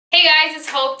Hey guys, it's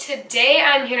Hope. Today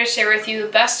I'm here to share with you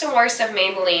the best and worst of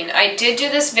Maybelline. I did do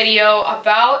this video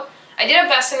I did a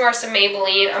best and worst of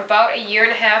Maybelline about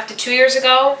 1.5 to 2 years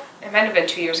ago. It might have been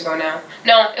 2 years ago now.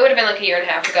 No, it would have been like 1.5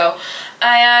 years ago.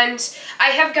 And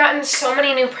I have gotten so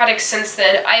many new products since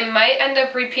then. I might end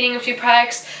up repeating a few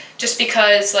products just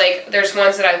because like there's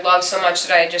ones that I love so much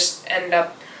that I just end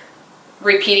up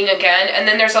repeating again. And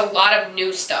then there's a lot of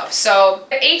new stuff. So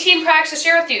 18 products to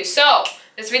share with you. So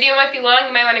this video might be long.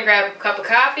 You might want to grab a cup of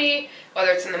coffee,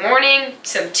 whether it's in the morning,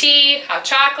 some tea, hot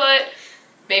chocolate,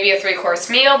 maybe a 3-course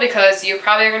meal because you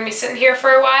probably are going to be sitting here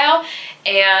for a while.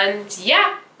 And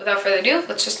yeah, without further ado,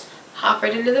 let's just hop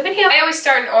right into the video. I always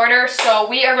start in order, so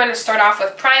we are going to start off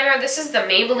with primer. This is the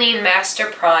Maybelline Master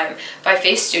Prime by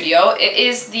Face Studio. It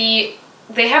is they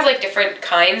have like different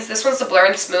kinds. This one's the Blur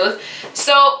and Smooth.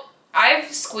 So I've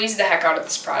squeezed the heck out of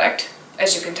this product,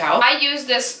 as you can tell. I use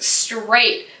this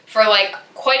straight for like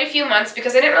quite a few months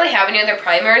because I didn't really have any other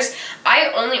primers.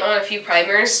 I only own a few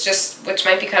primers, which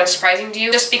might be kind of surprising to you,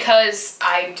 just because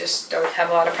I just don't have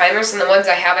a lot of primers, and the ones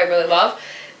I have I really love.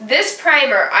 This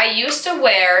primer I used to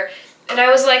wear, and I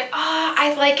was like,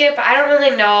 I like it, but I don't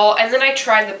really know. And then I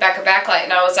tried the Becca Backlight,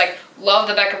 and I was like, love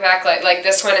the Becca Backlight. Like,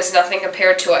 this one is nothing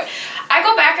compared to it. I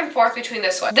go back and forth between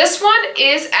this one. This one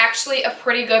is actually a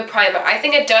pretty good primer. I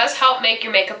think it does help make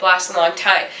your makeup last a long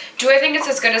time. Do I think it's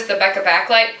as good as the Becca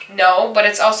Backlight? No, but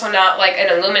it's also not like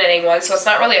an illuminating one, so it's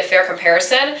not really a fair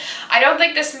comparison. I don't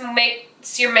think this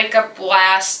makes your makeup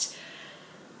last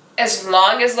as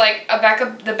long as like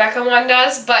the Becca one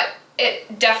does, but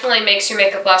it definitely makes your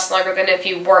makeup last longer than if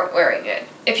you weren't wearing it,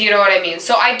 if you know what I mean.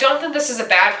 So I don't think this is a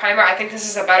bad primer. I think this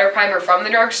is a better primer from the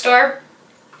drugstore.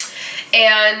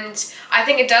 And I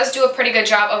think it does do a pretty good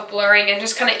job of blurring and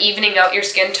just kind of evening out your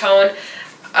skin tone,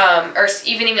 or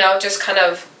evening out just kind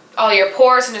of all your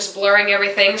pores and just blurring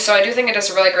everything. So I do think it does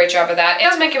a really great job of that. It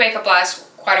does make your makeup last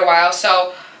quite a while,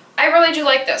 so I really do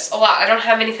like this a lot. I don't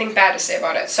have anything bad to say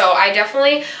about it. So I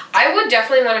would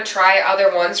definitely want to try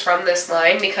other ones from this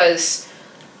line because,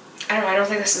 I don't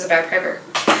think this is a bad primer.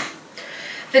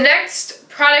 The next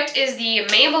product is the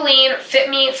Maybelline Fit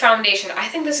Me Foundation. I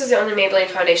think this is the only Maybelline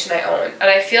foundation I own, and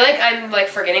I feel like I'm like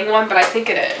forgetting one, but I think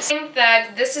it is. I think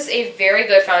that this is a very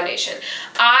good foundation.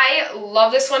 I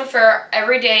love this one for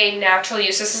everyday natural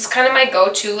use. This is kind of my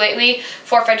go-to lately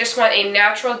for if I just want a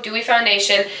natural dewy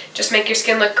foundation, just make your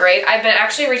skin look great. I've been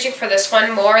actually reaching for this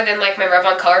one more than like my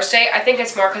Revlon Color Stay. I think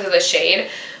it's more because of the shade,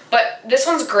 but this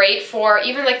one's great for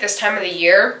even like this time of the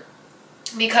year,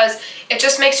 because it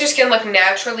just makes your skin look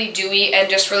naturally dewy and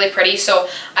just really pretty. So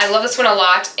I love this one a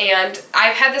lot, and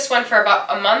I've had this one for about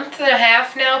 1.5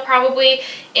 months now probably,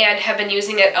 and have been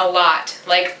using it a lot,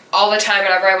 like all the time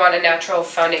whenever I want a natural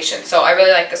foundation. So I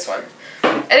really like this one.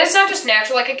 And it's not just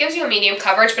natural, like it gives you a medium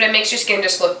coverage, but it makes your skin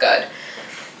just look good.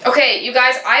 Okay, you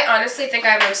guys, I honestly think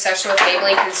I have an obsession with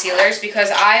Maybelline concealers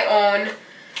because I own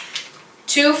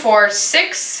 2, 4,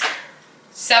 6,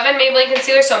 7 Maybelline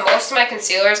concealers, so most of my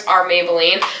concealers are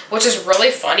Maybelline, which is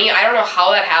really funny. I don't know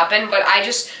how that happened, but I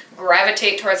just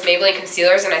gravitate towards Maybelline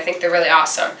concealers, and I think they're really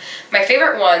awesome. My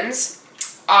favorite ones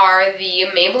are the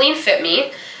Maybelline Fit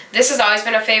Me. This has always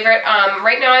been a favorite.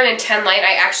 Right now I'm in 10 Light.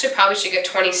 I actually probably should get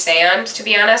 20 Sand, to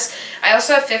be honest. I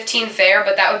also have 15 Fair,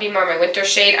 but that would be more my winter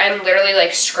shade. I'm literally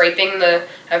like scraping I don't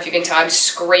know if you can tell, I'm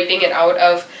scraping it out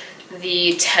of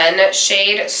the 10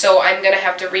 shade, so I'm going to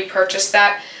have to repurchase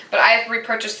that. But I've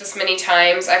repurchased this many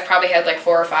times. I've probably had like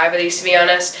 4 or 5 of these, to be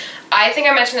honest. I think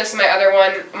I mentioned this in my other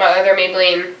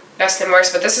Maybelline Best and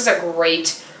Worst, but this is a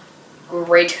great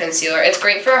concealer. It's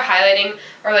great for highlighting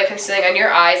or like concealing on your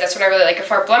eyes. That's what I really like it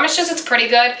for. Blemishes, it's pretty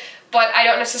good, but I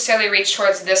don't necessarily reach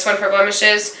towards this one for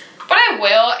blemishes. But I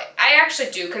will. I actually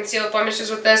do conceal blemishes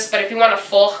with this, but if you want a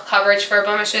full coverage for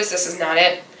blemishes, this is not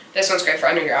it. This one's great for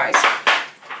under your eyes.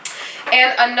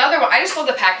 And another one, I just love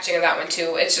the packaging of that one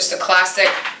too. It's just a classic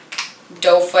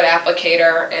doe foot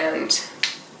applicator, and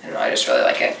I don't know, I just really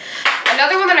like it.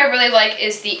 Another one that I really like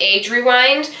is the Age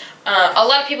Rewind. A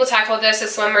lot of people talk about this.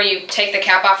 It's the one where you take the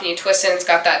cap off and you twist it, and it's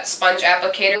got that sponge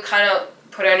applicator, kind of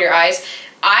put it on your eyes.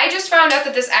 I just found out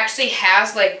that this actually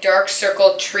has like dark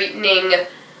circle treating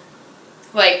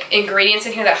like ingredients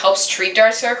in here that helps treat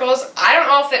dark circles. I don't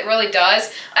know if it really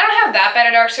does. I don't have that bad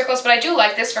at dark circles, but I do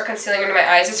like this for concealing under my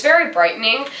eyes. It's very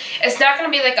brightening. It's not going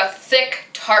to be like a thick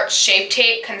Tarte Shape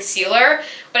Tape concealer,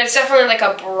 but it's definitely like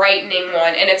a brightening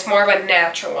one, and it's more of a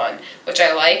natural one, which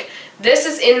I like. This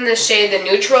is in the shade the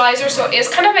Neutralizer, so it is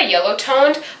kind of a yellow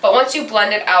toned, but once you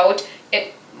blend it out,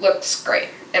 it looks great.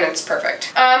 And it's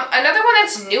perfect. Another one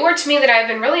that's newer to me that I've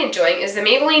been really enjoying is the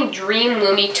Maybelline Dream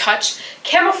Lumi Touch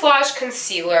Camouflage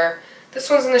Concealer. This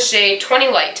one's in the shade 20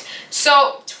 Light.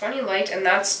 So 20 Light, and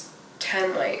that's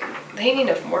 10 Light. They need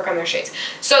to work on their shades.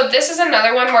 So this is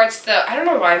another one where it's the, I don't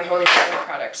know why I'm holding other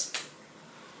products.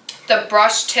 The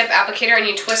brush tip applicator, and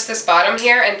you twist this bottom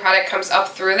here and product comes up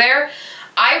through there.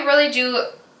 I really do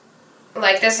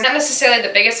like this. Not necessarily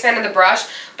the biggest fan of the brush,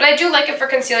 but I do like it for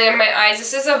concealing under my eyes.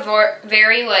 This is a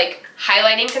very like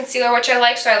highlighting concealer, which I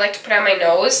like, so I like to put it on my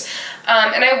nose.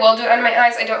 And I will do it under my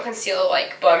eyes. I don't conceal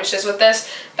like blemishes with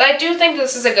this, but I do think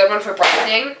this is a good one for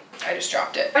brightening. I just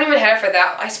dropped it. I haven't even had it for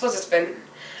that, I suppose it's been,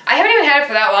 I haven't even had it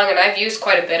for that long, and I've used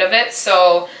quite a bit of it,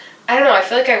 so I don't know, I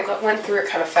feel like I went through it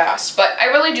kind of fast, but I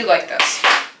really do like this.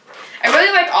 I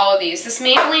really like all of these. This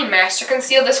Maybelline Master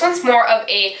Conceal, this one's more of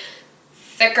a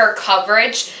thicker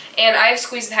coverage, and I've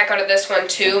squeezed the heck out of this one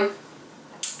too.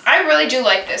 I really do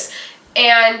like this,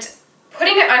 and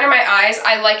putting it under my eyes,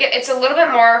 I like it. It's a little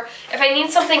bit more, if I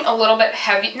need something a little bit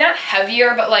heavy, not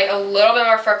heavier, but like a little bit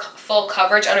more for full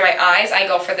coverage under my eyes, I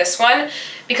go for this one.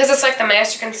 Because it's like the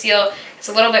Master Conceal, it's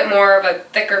a little bit more of a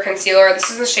thicker concealer.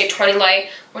 This is the shade 20 Light,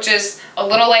 which is a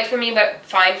little light for me, but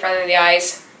fine for under the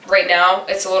eyes. Right now,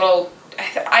 it's a little,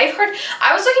 I've heard,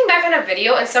 I was looking back on a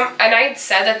video, and I had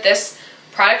said that this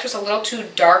product was a little too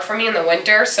dark for me in the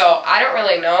winter, so I don't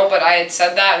really know, but I had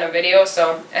said that in a video,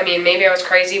 so I mean, maybe I was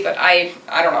crazy, but I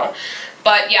don't know.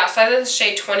 But yeah, so I have the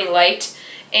shade 20 Light,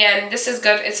 and this is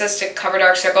good. It says to cover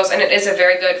dark circles, and it is a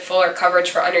very good fuller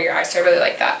coverage for under your eyes, so I really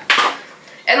like that.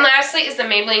 And lastly is the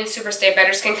Maybelline Superstay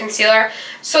Better Skin Concealer.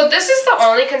 So this is the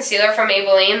only concealer from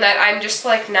Maybelline that I'm just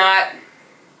like not,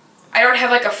 I don't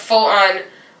have like a full-on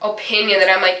opinion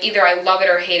that I'm like either I love it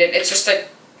or hate it. It's just a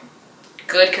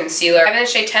good concealer. I have in the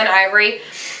shade 10 Ivory.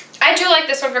 I do like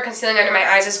this one for concealing under my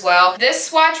eyes as well. This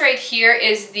swatch right here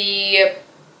is the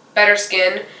Better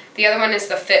Skin. The other one is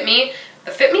the Fit Me.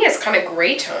 The Fit Me is kind of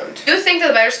gray toned. I do think that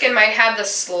the Better Skin might have the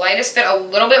slightest bit, a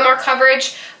little bit more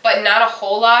coverage, but not a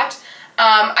whole lot.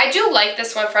 I do like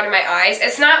this one for under my eyes.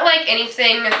 It's not like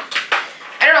anything,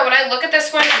 I don't know, when I look at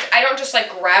this one, I don't just like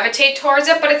gravitate towards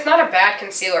it, but it's not a bad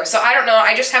concealer. So I don't know,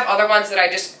 I just have other ones that I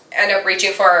just end up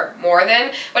reaching for more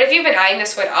than. But if you've been eyeing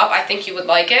this one up, I think you would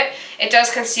like it. It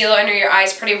does conceal under your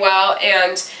eyes pretty well,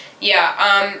 and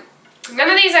yeah, none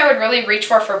of these I would really reach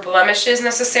for blemishes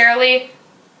necessarily.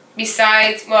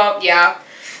 Besides, well, yeah,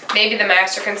 maybe the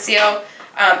Master Conceal.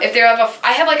 If they have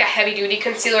I have like a heavy duty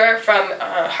concealer from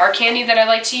Hard Candy that I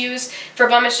like to use for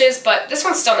blemishes, but this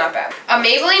one's still not bad. A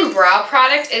Maybelline brow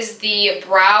product is the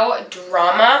Brow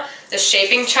Drama, the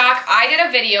Shaping Chalk. I did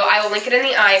a video, I will link it in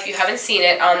the eye if you haven't seen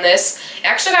it on this. It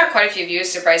actually got quite a few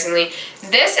views, surprisingly.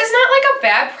 This is not like a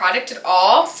bad product at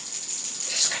all.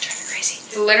 This is gonna drive me crazy.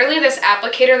 It's literally this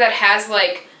applicator that has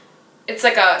like, it's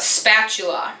like a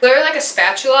spatula. Literally like a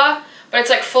spatula, but it's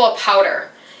like full of powder.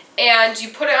 And you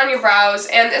put it on your brows,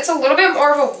 and it's a little bit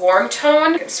more of a warm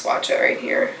tone. I can swatch it right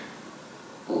here.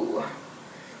 Ooh.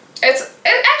 It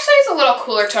actually is a little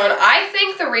cooler tone. I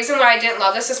think the reason why I didn't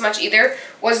love this as much either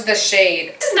was the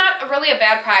shade. This is not really a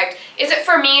bad product. Is it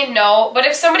for me? No. But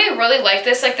if somebody really liked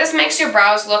this, like this makes your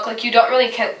brows look like you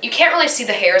can't really see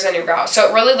the hairs on your brows. So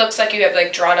it really looks like you have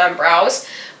like drawn on brows.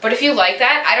 But if you like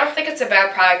that, I don't think it's a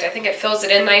bad product. I think it fills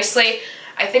it in nicely.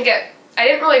 I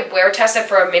didn't really wear test it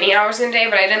for many hours in a day,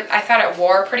 but I thought it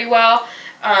wore pretty well.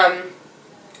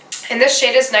 And this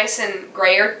shade is nice and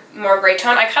grayer, more gray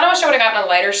tone. I kind of wish I would have gotten a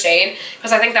lighter shade,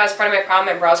 because I think that was part of my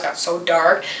problem. My brows got so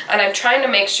dark, and I'm trying to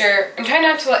make sure, I'm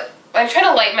trying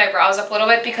to lighten my brows up a little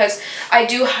bit, because I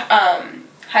do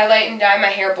highlight and dye my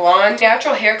hair blonde.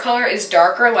 Natural hair color is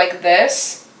darker like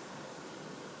this.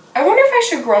 I wonder if I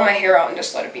should grow my hair out and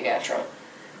just let it be natural.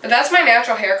 But that's my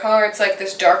natural hair color. It's like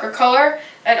this darker color,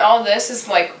 and all this is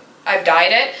like, I've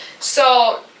dyed it.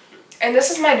 So, and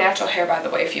this is my natural hair, by the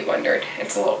way, if you wondered.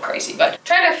 It's a little crazy, but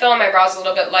trying to fill in my brows a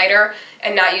little bit lighter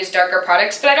and not use darker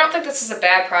products. But I don't think this is a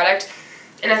bad product,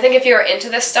 and I think if you're into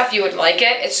this stuff, you would like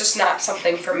it. It's just not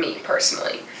something for me,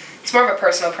 personally. It's more of a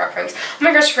personal preference. Oh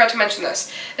my gosh, I forgot to mention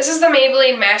this. This is the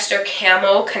Maybelline Master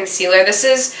Camo Concealer. This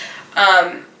is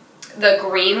the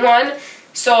green one.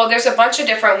 So there's a bunch of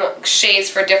different shades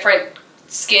for different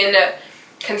skin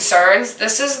concerns.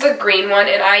 This is the green one,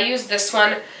 and I use this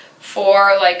one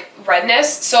for like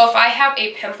redness. So if I have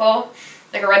a pimple,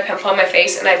 like a red pimple on my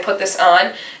face, and I put this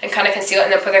on and kind of conceal it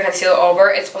and then put the concealer over,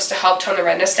 it's supposed to help tone the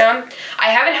redness down.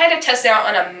 I haven't had to test it out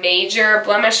on a major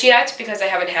blemish yet, because I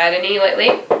haven't had any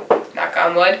lately, knock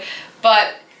on wood.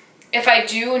 But if I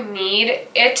do need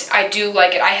it, I do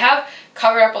like it. I have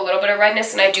covered up a little bit of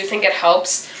redness, and I do think it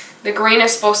helps. The green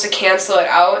is supposed to cancel it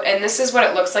out, and this is what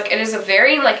it looks like. It is a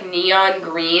very like neon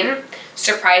green,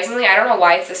 surprisingly. I don't know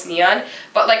why it's this neon,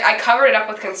 but like I covered it up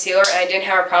with concealer and I didn't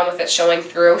have a problem with it showing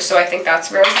through, so I think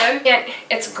that's really good. And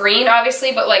it's green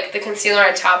obviously, but like the concealer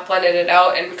on top blended it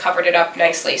out and covered it up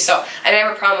nicely, so I didn't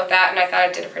have a problem with that, and I thought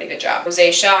it did a pretty good job.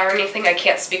 Rosacea or anything, I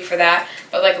can't speak for that,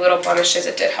 but like little blemishes,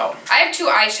 it did help. I have two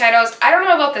eyeshadows. I don't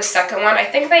know about the second one. I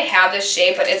think they have this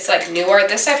shade, but it's like newer.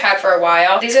 This I've had for a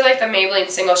while. These are like the Maybelline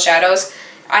single shadows.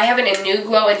 I have it in New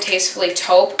Glow and Tastefully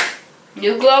Taupe.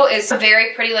 New Glow is a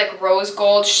very pretty like rose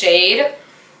gold shade.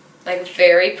 Like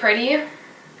very pretty.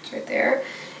 It's right there.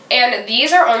 And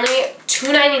these are only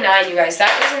 $2.99, you guys.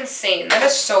 That is insane. That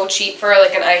is so cheap for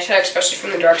like an eyeshadow, especially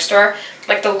from the drugstore.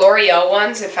 Like the L'Oreal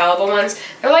ones, infallible ones,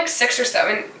 they're like $6 or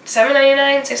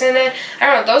 $7.99, $6.99. I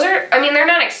don't know. Those are, I mean, they're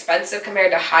not expensive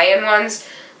compared to high-end ones,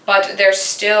 but they're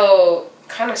still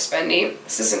kind of spendy.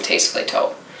 This isn't Tastefully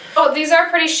Taupe. Oh, these are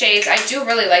pretty shades. I do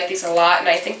really like these a lot, and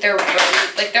I think they're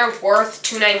really, like, they're worth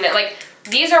 $2.99. Like,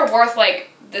 these are worth like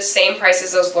the same price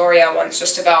as those L'Oreal ones,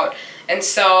 just about. And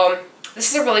so this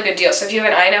is a really good deal. So if you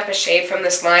have an eye up a shade from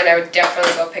this line, I would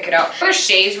definitely go pick it out. Other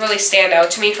shades really stand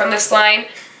out to me from this line,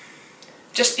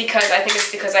 just because I think it's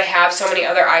because I have so many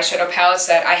other eyeshadow palettes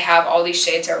that I have all these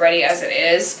shades already as it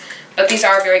is. But these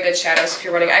are very good shadows if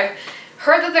you're running. I've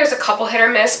heard that there's a couple hit or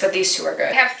miss, but these two are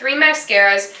good. I have 3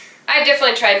 mascaras. I've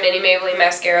definitely tried many Maybelline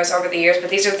mascaras over the years, but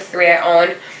these are the 3 I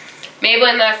own.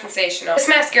 Maybelline Lash Sensational. This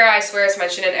mascara, I swear, is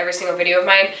mentioned in every single video of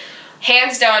mine.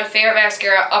 Hands down, favorite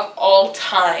mascara of all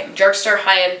time. Drugstore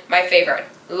high-end, my favorite.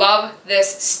 Love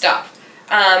this stuff.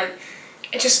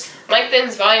 It just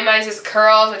lengthens, volumizes,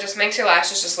 curls. It just makes your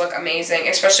lashes just look amazing,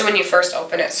 especially when you first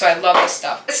open it. So I love this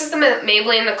stuff. This is the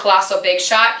Maybelline the Colossal Big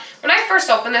Shot. When I first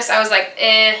opened this, I was like,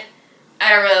 I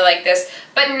don't really like this.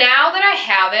 But now that I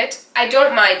have it, I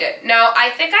don't mind it. Now,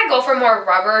 I think I go for more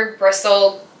rubber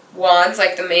bristle wands,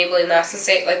 like the Maybelline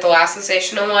like the Lash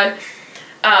Sensational one.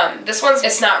 This one's,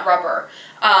 it's not rubber.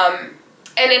 And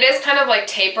it is kind of like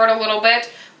tapered a little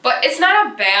bit, but it's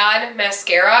not a bad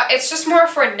mascara. It's just more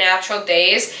for natural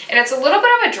days, and it's a little bit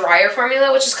of a drier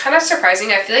formula, which is kind of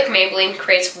surprising. I feel like Maybelline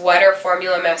creates wetter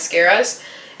formula mascaras,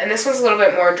 and this one's a little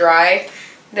bit more dry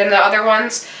than the other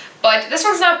ones. But this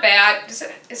one's not bad. Is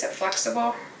it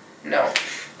flexible? No.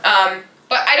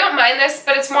 But I don't mind this,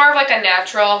 but it's more of like a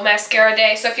natural mascara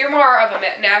day. So if you're more of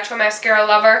a natural mascara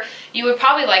lover, you would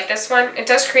probably like this one. It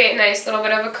does create a nice little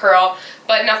bit of a curl,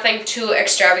 but nothing too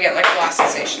extravagant like Lash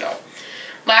Sensational.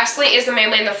 Lastly is the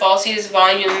Maybelline the Falsies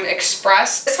Volume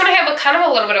Express. This one I have a kind of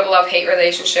a little bit of a love-hate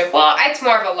relationship. Well, it's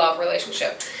more of a love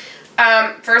relationship.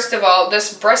 First of all,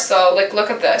 this bristle, like look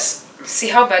at this. See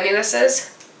how bendy this is?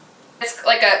 It's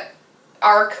like a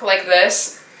arc like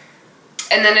this.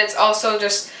 And then it's also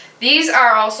just, these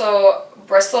are also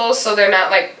bristles, so they're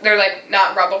like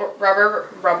not rubber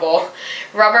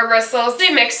bristles. They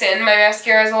mix in my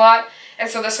mascaras a lot, and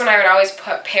so this one I would always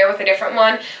pair with a different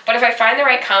one. But if I find the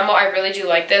right combo, I really do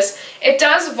like this. It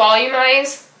does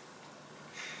volumize,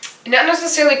 not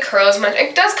necessarily curl as much.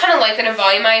 It does kind of lengthen and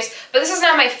volumize, but this is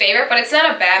not my favorite, but it's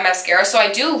not a bad mascara, so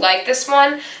I do like this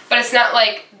one, but it's not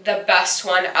like the best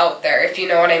one out there, if you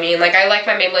know what I mean. Like, I like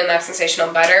my Maybelline Lash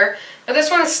Sensational better, but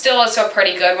this one still is a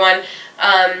pretty good one.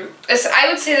 I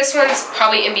would say this one's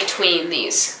probably in between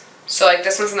these. So like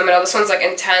this one's in the middle, this one's like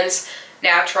intense,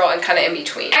 natural, and kind of in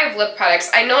between. I have lip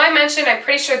products. I know I mentioned, I'm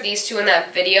pretty sure these two in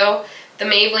that video, the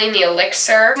Maybelline, the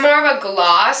Elixir. It's more of a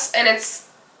gloss, and it's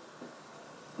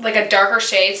like a darker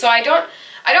shade, so I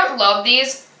don't love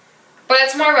these, but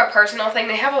it's more of a personal thing.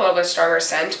 They have a little bit stronger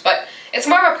scent, but it's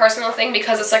more of a personal thing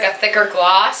because it's like a thicker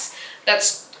gloss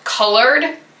that's colored,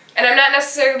 and I'm not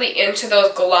necessarily into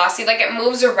those glossy, like it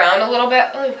moves around a little bit.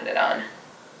 Let me put it on.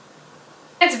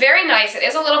 It's very nice. It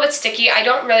is a little bit sticky. I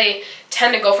don't really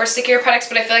tend to go for stickier products,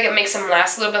 but I feel like it makes them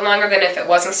last a little bit longer than if it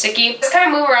wasn't sticky. Just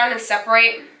kind of move around and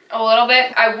separate a little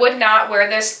bit. I would not wear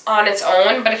this on its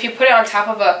own, but if you put it on top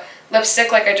of a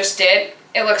lipstick like I just did,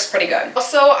 it looks pretty good.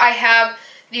 Also, I have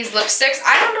these lipsticks.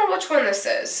 I don't know which one this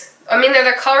is. I mean, they're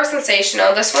the Color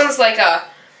Sensational. This one's like a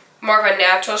more of a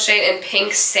natural shade in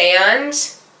Pink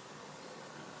Sand.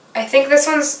 I think this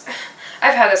one's,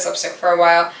 I've had this lipstick for a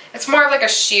while. It's more of like a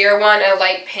sheer one, a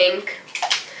light pink.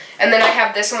 And then I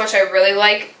have this one, which I really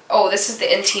like. Oh, this is the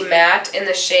Inti-Matte in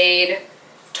the shade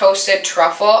Toasted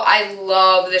Truffle. I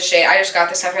love this shade. I just got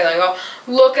this not very long ago.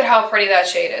 Look at how pretty that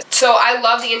shade is. So I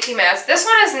love the Inti-Mattes. This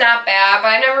one is not bad, but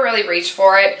I never really reached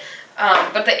for it.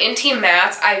 But the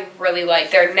Inti-Mattes I really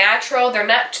like. They're natural. They're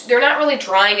not really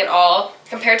drying at all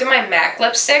compared to my MAC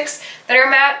lipsticks that are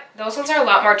matte. Those ones are a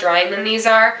lot more drying than these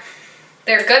are.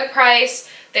 They're good price.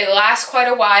 They last quite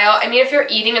a while. I mean, if you're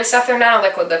eating and stuff, they're not a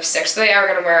liquid lipstick, so they are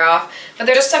going to wear off. But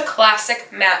they're just a classic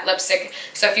matte lipstick.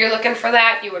 So if you're looking for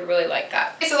that, you would really like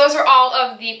that. Okay, so those are all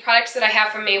of the products that I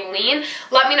have from Maybelline.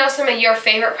 Let me know some of your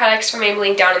favorite products from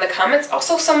Maybelline down in the comments.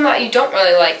 Also some that you don't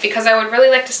really like, because I would really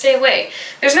like to stay away.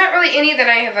 There's not really any that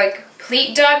I have like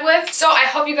complete dud with. So I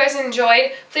hope you guys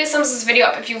enjoyed. Please thumbs this video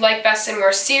up if you like Best and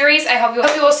Worst series. I hope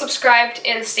you will subscribe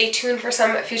and stay tuned for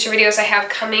some future videos I have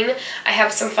coming. I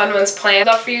have some fun ones planned.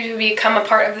 I'd love for you to become a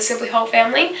part of the Simply Hope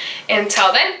family.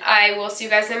 Until then, I will see you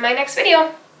guys in my next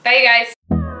video. Bye, you guys.